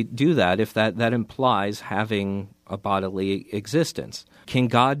possibly do that if that implies having a bodily existence? Can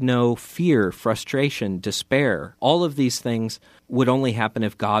God know fear, frustration, despair? All of these things would only happen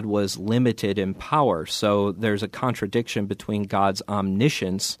if God was limited in power. So there's a contradiction between God's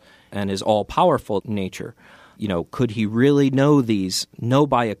omniscience and his all-powerful nature. Could he really know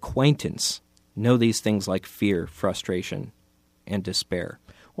by acquaintance, know these things like fear, frustration, and despair?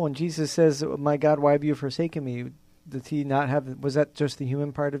 Well, when Jesus says, "My God, why have you forsaken me?" Did he not have? Was that just the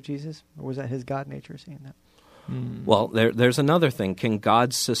human part of Jesus, or was that his God nature saying that? Well, there's another thing. Can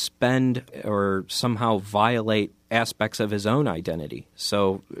God suspend or somehow violate aspects of his own identity?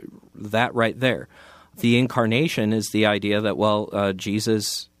 So that right there. The incarnation is the idea that,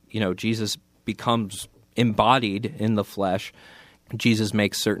 Jesus becomes embodied in the flesh. Jesus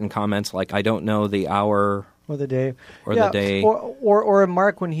makes certain comments like, "I don't know the hour or the day, the day, or in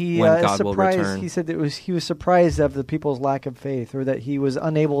Mark when he when is surprised, he said he was surprised of the people's lack of faith, or that he was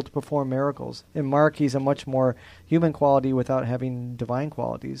unable to perform miracles. In Mark, he's a much more human quality without having divine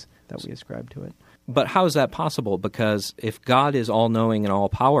qualities that we ascribe to it. But how is that possible? Because if God is all-knowing and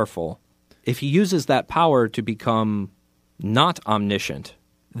all-powerful, if he uses that power to become not omniscient,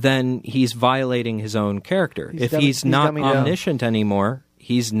 then he's violating his own character. If he's not omniscient anymore,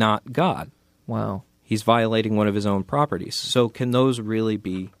 he's not God. Wow. He's violating one of his own properties. So can those really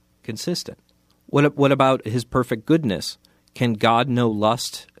be consistent? What about his perfect goodness? Can God know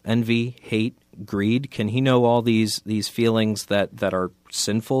lust, envy, hate, greed? Can he know all these feelings that are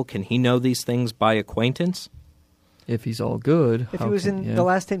sinful? Can he know these things by acquaintance? If he's all good. If he was in the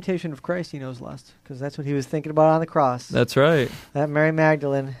last temptation of Christ, he knows lust, because that's what he was thinking about on the cross. That's right. That Mary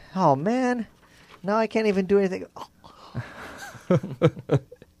Magdalene. Oh, man. Now I can't even do anything.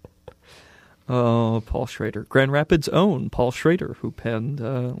 Oh, Paul Schrader. Grand Rapids' own Paul Schrader, who penned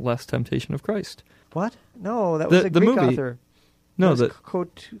Last Temptation of Christ. What? No, that was a Greek movie. author. No, but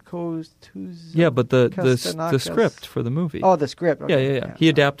the script for the movie. Oh, the script. Okay. Yeah. He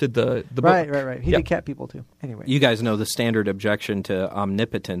adapted the book. Right. He did Cat People, too. Anyway. You guys know the standard objection to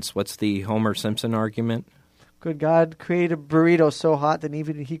omnipotence. What's the Homer Simpson argument? Could God create a burrito so hot that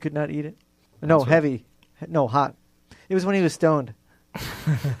even he could not eat it? No, heavy. No, hot. It was when he was stoned.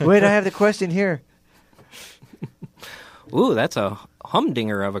 Wait, I have the question here. Ooh, that's a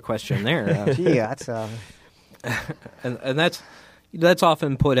humdinger of a question there. Gee, that's and that's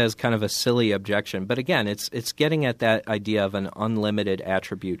often put as kind of a silly objection. But again, it's getting at that idea of an unlimited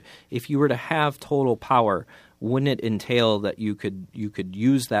attribute. If you were to have total power, wouldn't it entail that you could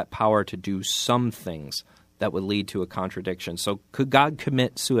use that power to do some things that would lead to a contradiction? So could God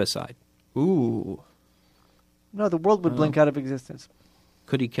commit suicide? Ooh. No, the world would blink out of existence.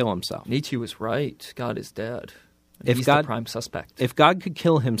 Could he kill himself? Nietzsche was right. God is dead. He's the prime suspect. If God could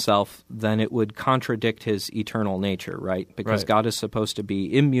kill himself, then it would contradict his eternal nature, right? Because God is supposed to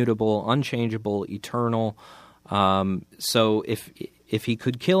be immutable, unchangeable, eternal. So if he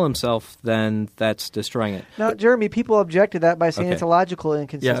could kill himself, then that's destroying it. Now, Jeremy, people object to that by saying it's a logical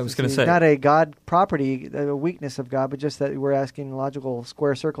inconsistency. Yeah, I was going to say. Not a God property, a weakness of God, but just that we're asking logical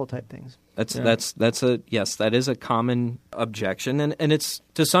square circle type things. That is a common objection, and it's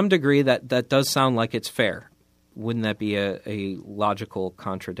to some degree that does sound like it's fair. Wouldn't that be a logical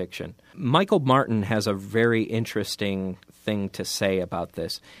contradiction? Michael Martin has a very interesting thing to say about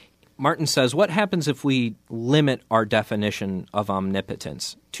this. Martin says, what happens if we limit our definition of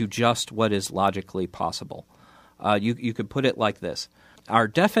omnipotence to just what is logically possible? You could put it like this. Our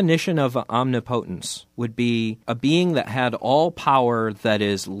definition of omnipotence would be a being that had all power that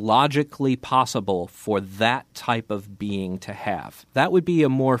is logically possible for that type of being to have. That would be a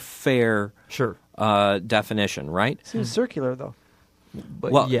more fair definition, right? Seems circular, though.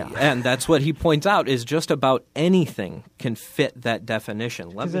 But and that's what he points out, is just about anything can fit that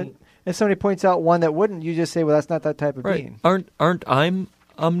definition. If somebody points out one that wouldn't, you just say, well, that's not that type of being. Aren't I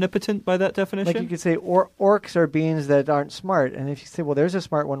omnipotent by that definition? Like you could say orcs are beings that aren't smart, and if you say, well, there's a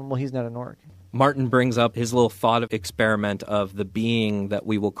smart one, well, he's not an orc. Martin brings up his little thought experiment of the being that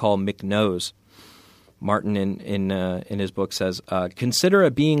we will call McNose. Martin in his book says, consider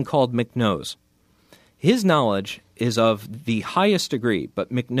a being called McNose. His knowledge is of the highest degree,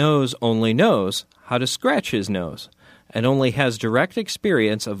 but McNose only knows how to scratch his nose and only has direct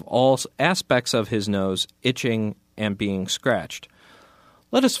experience of all aspects of his nose itching and being scratched.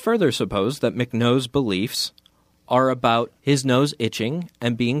 Let us further suppose that McNo's beliefs are about his nose itching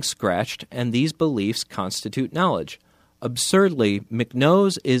and being scratched, and these beliefs constitute knowledge. Absurdly,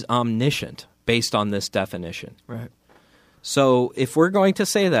 McNose is omniscient based on this definition. Right. So if we're going to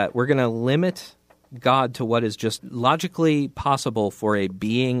say that, we're going to limit God to what is just logically possible for a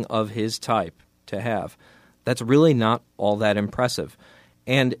being of his type to have. That's really not all that impressive.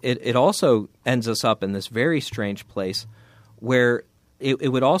 And it also ends us up in this very strange place where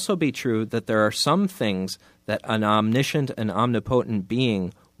it would also be true that there are some things that an omniscient and omnipotent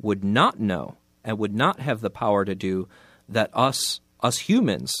being would not know and would not have the power to do that us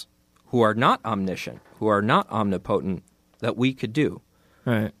humans who are not omniscient, who are not omnipotent, that we could do.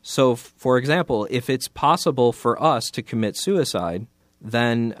 Right. So, for example, if it's possible for us to commit suicide,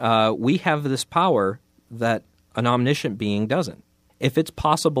 then we have this power that an omniscient being doesn't. If it's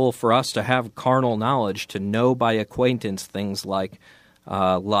possible for us to have carnal knowledge, to know by acquaintance things like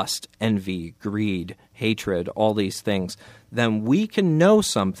lust, envy, greed, hatred, all these things, then we can know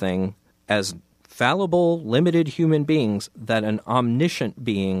something as fallible, limited human beings that an omniscient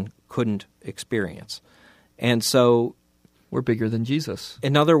being couldn't experience. And so we're bigger than Jesus.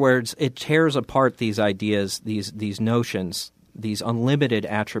 In other words, it tears apart these ideas, these notions, these unlimited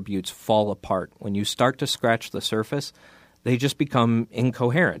attributes fall apart. When you start to scratch the surface, they just become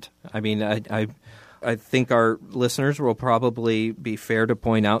incoherent. I mean, I think our listeners will probably be fair to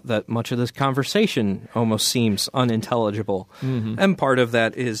point out that much of this conversation almost seems unintelligible. Mm-hmm. And part of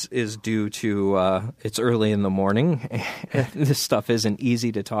that is due to it's early in the morning. This stuff isn't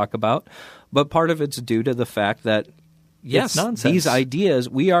easy to talk about. But part of it's due to the fact that, yes, these ideas,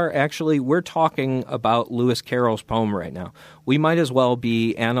 we're talking about Lewis Carroll's poem right now. We might as well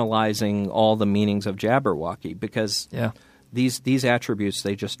be analyzing all the meanings of Jabberwocky because these attributes,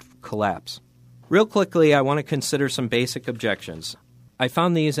 they just collapse. Real quickly, I want to consider some basic objections. I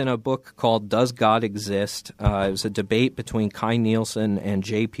found these in a book called Does God Exist? It was a debate between Kai Nielsen and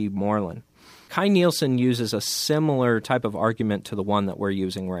J.P. Moreland. Kai Nielsen uses a similar type of argument to the one that we're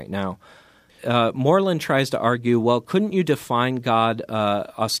using right now. Moreland tries to argue, well, couldn't you define God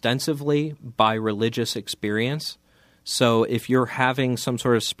ostensively by religious experience? So if you're having some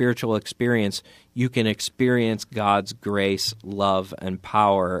sort of spiritual experience, you can experience God's grace, love, and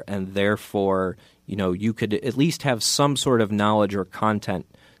power, and therefore, you could at least have some sort of knowledge or content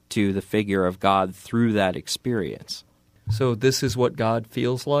to the figure of God through that experience. So this is what God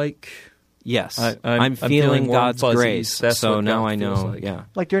feels like? Yes. I'm feeling God's grace, so now I know. Like.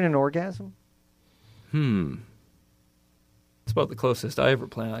 Like during an orgasm? It's about the closest I ever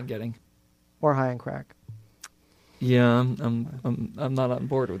plan on getting. Or high on crack. Yeah, I'm not on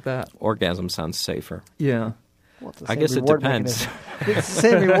board with that. Orgasm sounds safer. Yeah. Well, I guess it depends. It's the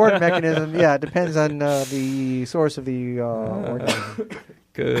same reward mechanism. Yeah, it depends on the source of the orgasm.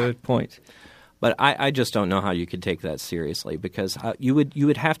 Good point. But I just don't know how you could take that seriously because you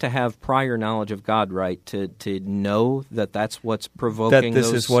would have to have prior knowledge of God, right, to know that that's what's provoking that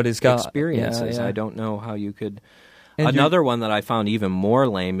this those is what is God. Experiences. Yeah. I don't know how you could. And another one that I found even more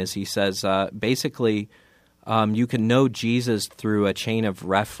lame is he says basically you can know Jesus through a chain of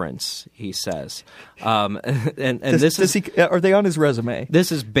reference, he says. Are they on his resume?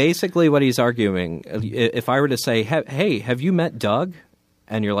 This is basically what he's arguing. If I were to say, hey, have you met Doug?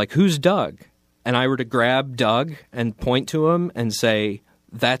 And you're like, who's Doug? And I were to grab Doug and point to him and say,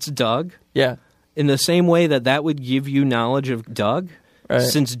 that's Doug? Yeah. In the same way that would give you knowledge of Doug, right.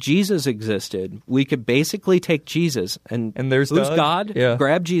 Since Jesus existed, we could basically take Jesus and there's who's Doug? God? Yeah.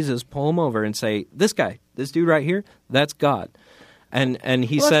 Grab Jesus, pull him over and say, this guy, this dude right here, that's God. And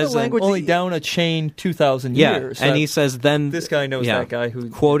he says... only down a chain 2,000 years. And he says then... This guy knows that guy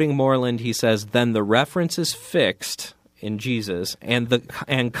who... Quoting Moreland, he says, then the reference is fixed in Jesus,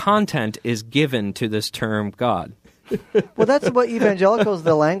 and content is given to this term God. Well, that's what evangelicals,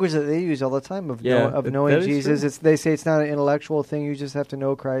 the language that they use all the time of knowing Jesus. They say it's not an intellectual thing. You just have to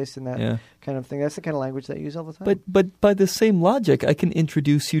know Christ and that kind of thing. That's the kind of language they use all the time. But by the same logic, I can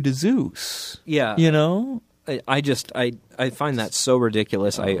introduce you to Zeus. Yeah. I find that so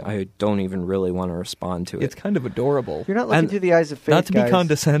ridiculous. I don't even really want to respond to it. It's kind of adorable. You're not looking through the eyes of faith, not to be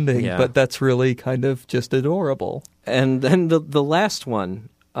condescending, but that's really kind of just adorable. And then the last one,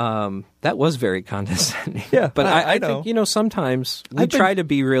 that was very condescending. Yeah, but I think sometimes we try to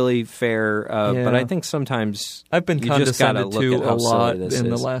be really fair, but I think sometimes I've been condescended to a lot in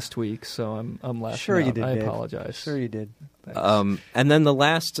the is. last week, so I'm laughing. Sure, you did. I Dave. apologize. Sure, you did. And then the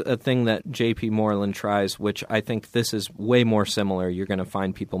last thing that J.P. Moreland tries, which I think this is way more similar, you're going to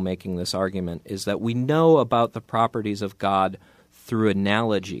find people making this argument, is that we know about the properties of God through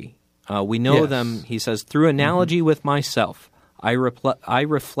analogy. We know them, he says, through analogy with myself. I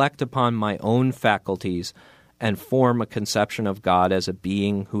reflect upon my own faculties and form a conception of God as a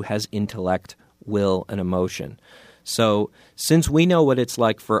being who has intellect, will, and emotion. So since we know what it's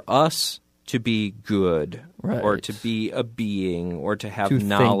like for us to be good, right, or to be a being, or to have to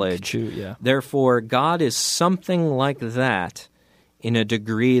knowledge, therefore God is something like that in a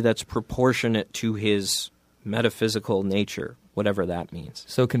degree that's proportionate to his metaphysical nature, whatever that means.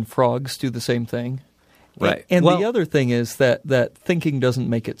 So can frogs do the same thing? Right. And the other thing is that thinking doesn't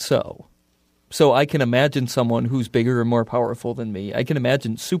make it so. So I can imagine someone who's bigger and more powerful than me. I can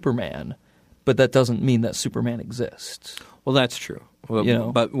imagine Superman, but that doesn't mean that Superman exists. Well, that's true.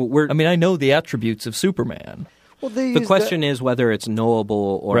 Well, but I know the attributes of Superman. Well, the question is whether it's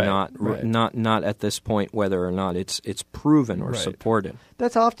knowable or right, not. Right. Not at this point whether or not it's proven or supported.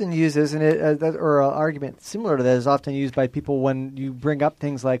 That's often used, isn't it? Or an argument similar to that is often used by people when you bring up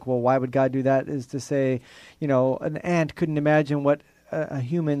things like, well, why would God do that? Is to say, an ant couldn't imagine what a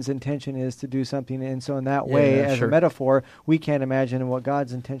human's intention is to do something, and so in that way, as a metaphor, we can't imagine what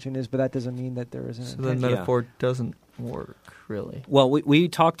God's intention is, but that doesn't mean that there isn't an intention. So the metaphor doesn't work, really. Well, we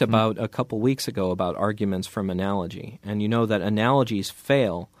talked about a couple weeks ago about arguments from analogy, and you know that analogies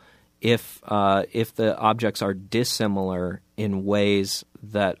fail if the objects are dissimilar in ways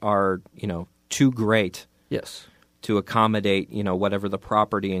that are, too great to accommodate, whatever the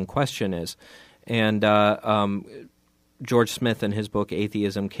property in question is. And George Smith, in his book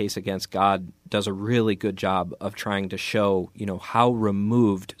Atheism, Case Against God, does a really good job of trying to show, how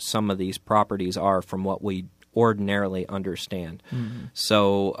removed some of these properties are from what we ordinarily understand. Mm-hmm.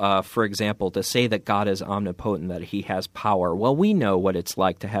 So, for example, to say that God is omnipotent, that he has power, well, we know what it's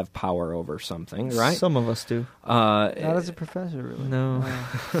like to have power over something, right? Some of us do. Not as a professor, really. No.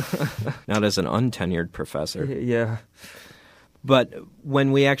 Not as an untenured professor. Yeah. But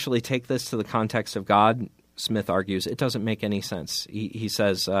when we actually take this to the context of God, Smith argues it doesn't make any sense. He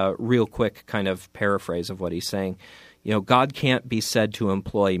says, real quick kind of paraphrase of what he's saying, God can't be said to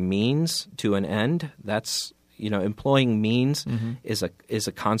employ means to an end. That's, employing means is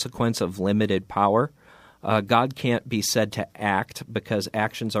a consequence of limited power. God can't be said to act because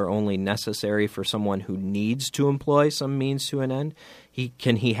actions are only necessary for someone who needs to employ some means to an end.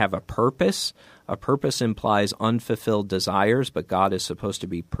 Can he have a purpose? A purpose implies unfulfilled desires, but God is supposed to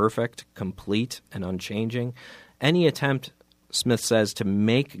be perfect, complete, and unchanging. Any attempt, Smith says, to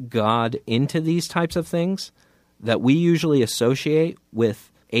make God into these types of things that we usually associate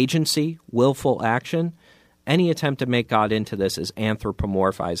with agency, willful action, any attempt to make God into this is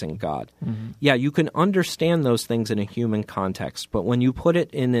anthropomorphizing God. Mm-hmm. Yeah, you can understand those things in a human context, but when you put it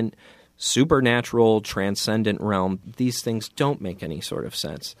in a supernatural, transcendent realm, these things don't make any sort of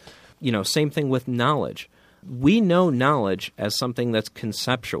sense. Same thing with knowledge. We know knowledge as something that's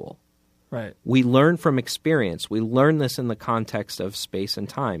conceptual. Right. We learn from experience. We learn this in the context of space and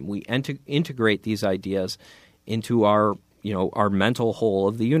time. We integrate these ideas into our mental whole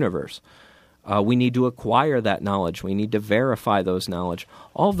of the universe. We need to acquire that knowledge. We need to verify those knowledge.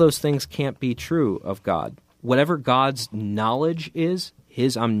 All of those things can't be true of God. Whatever God's knowledge is,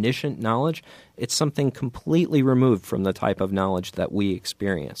 his omniscient knowledge, it's something completely removed from the type of knowledge that we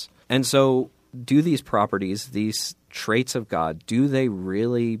experience. And so do these properties, these traits of God, do they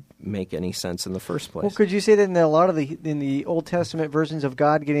really make any sense in the first place? Well, could you say that in a lot of the Old Testament versions of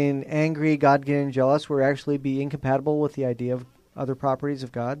God getting angry, God getting jealous, would actually be incompatible with the idea of other properties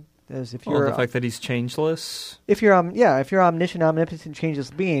of God? As if you're the fact that he's changeless. If you're omniscient, omnipotent,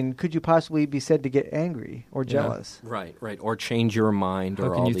 changeless being, could you possibly be said to get angry or jealous? Right, or change your mind,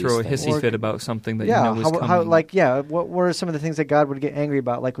 or all these things. How can you throw a hissy fit about something that you know is coming? What are some of the things that God would get angry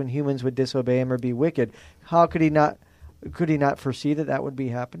about, like when humans would disobey him or be wicked? How could he not? Could he not foresee that would be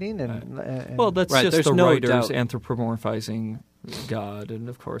happening? Well, that's just There's the no writers doubt. Anthropomorphizing God, and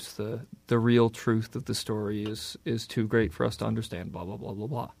of course the real truth of the story is too great for us to understand. Blah blah blah blah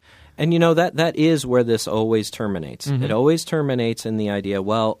blah. And that is where this always terminates. Mm-hmm. It always terminates in the idea,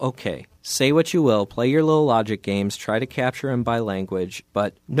 well, okay, say what you will, play your little logic games, try to capture him by language,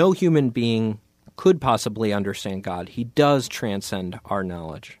 but no human being could possibly understand God. He does transcend our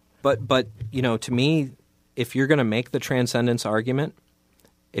knowledge. But to me, if you're going to make the transcendence argument,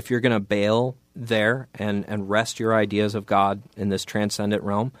 if you're going to bail there and rest your ideas of God in this transcendent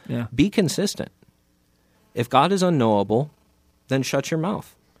realm, be consistent. If God is unknowable, then shut your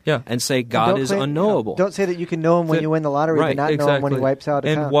mouth. Yeah. And say God is unknowable. Don't say that you can know him when you win the lottery, but not know him when he wipes out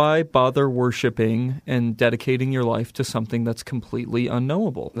And why bother worshiping and dedicating your life to something that's completely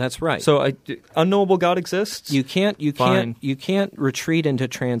unknowable? That's right. So unknowable God exists? You can't retreat into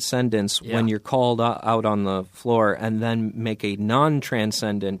transcendence when you're called out on the floor and then make a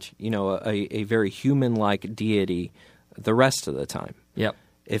non-transcendent, a very human-like deity the rest of the time. Yep.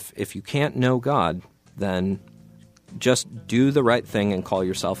 If you can't know God, then just do the right thing and call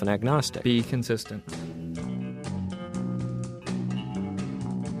yourself an agnostic. Be consistent.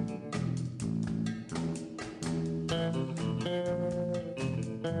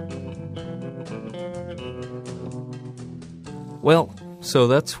 Well, so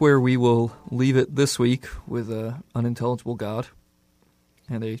that's where we will leave it this week with an unintelligible God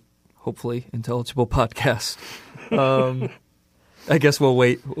and a hopefully intelligible podcast. I guess we'll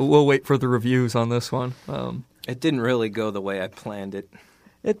wait. We'll wait for the reviews on this one. It didn't really go the way I planned it.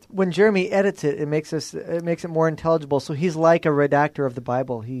 When Jeremy edits it, it makes it more intelligible. So he's like a redactor of the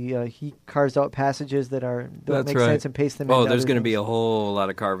Bible. He carves out passages that don't make sense and pastes them in. Oh, there's going to be a whole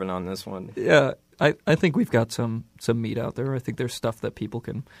lot of carving on this one. Yeah, I think we've got some meat out there. I think there's stuff that people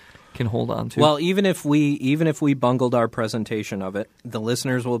can hold on to. Well, even if we bungled our presentation of it, the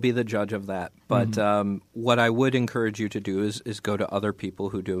listeners will be the judge of that. But what I would encourage you to do is go to other people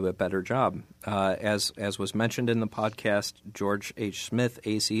who do a better job. As was mentioned in the podcast, George H. Smith,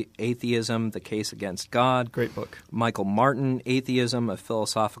 Atheism, The Case Against God. Great book. Michael Martin, Atheism, A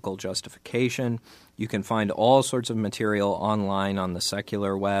Philosophical Justification. You can find all sorts of material online on the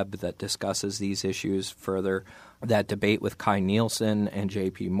secular web that discusses these issues further. That debate with Kai Nielsen and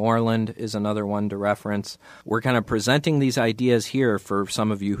J.P. Moreland is another one to reference. We're kind of presenting these ideas here for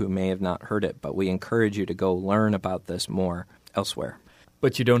some of you who may have not heard it, but we encourage you to go learn about this more elsewhere.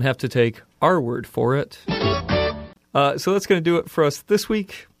 But you don't have to take our word for it. So that's going to do it for us this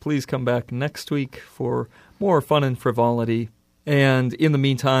week. Please come back next week for more fun and frivolity. And in the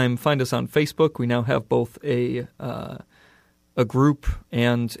meantime, find us on Facebook. We now have both a group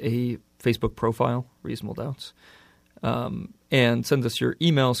and a Facebook profile, Reasonable Doubts. And send us your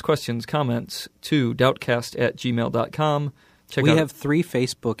emails, questions, comments to doubtcast@gmail.com. We have 3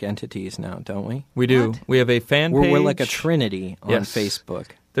 Facebook entities now, don't we? We do. What? We have a fan page. We're like a trinity on Facebook.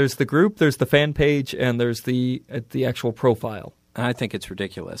 There's the group, there's the fan page, and there's the actual profile. I think it's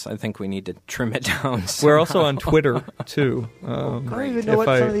ridiculous. I think we need to trim it down somehow. We're also on Twitter, too. I don't even know what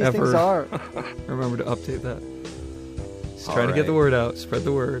some of these things are. Remember to update that. Just trying to get the word out. Spread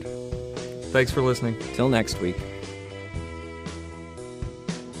the word. Thanks for listening. Till next week.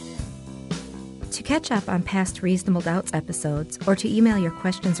 To catch up on past Reasonable Doubts episodes or to email your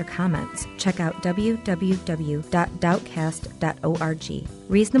questions or comments, check out www.doubtcast.org.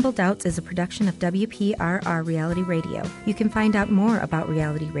 Reasonable Doubts is a production of WPRR Reality Radio. You can find out more about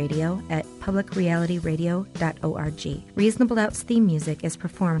Reality Radio at publicrealityradio.org. Reasonable Doubts theme music is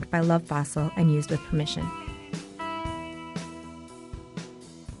performed by Love Fossil and used with permission.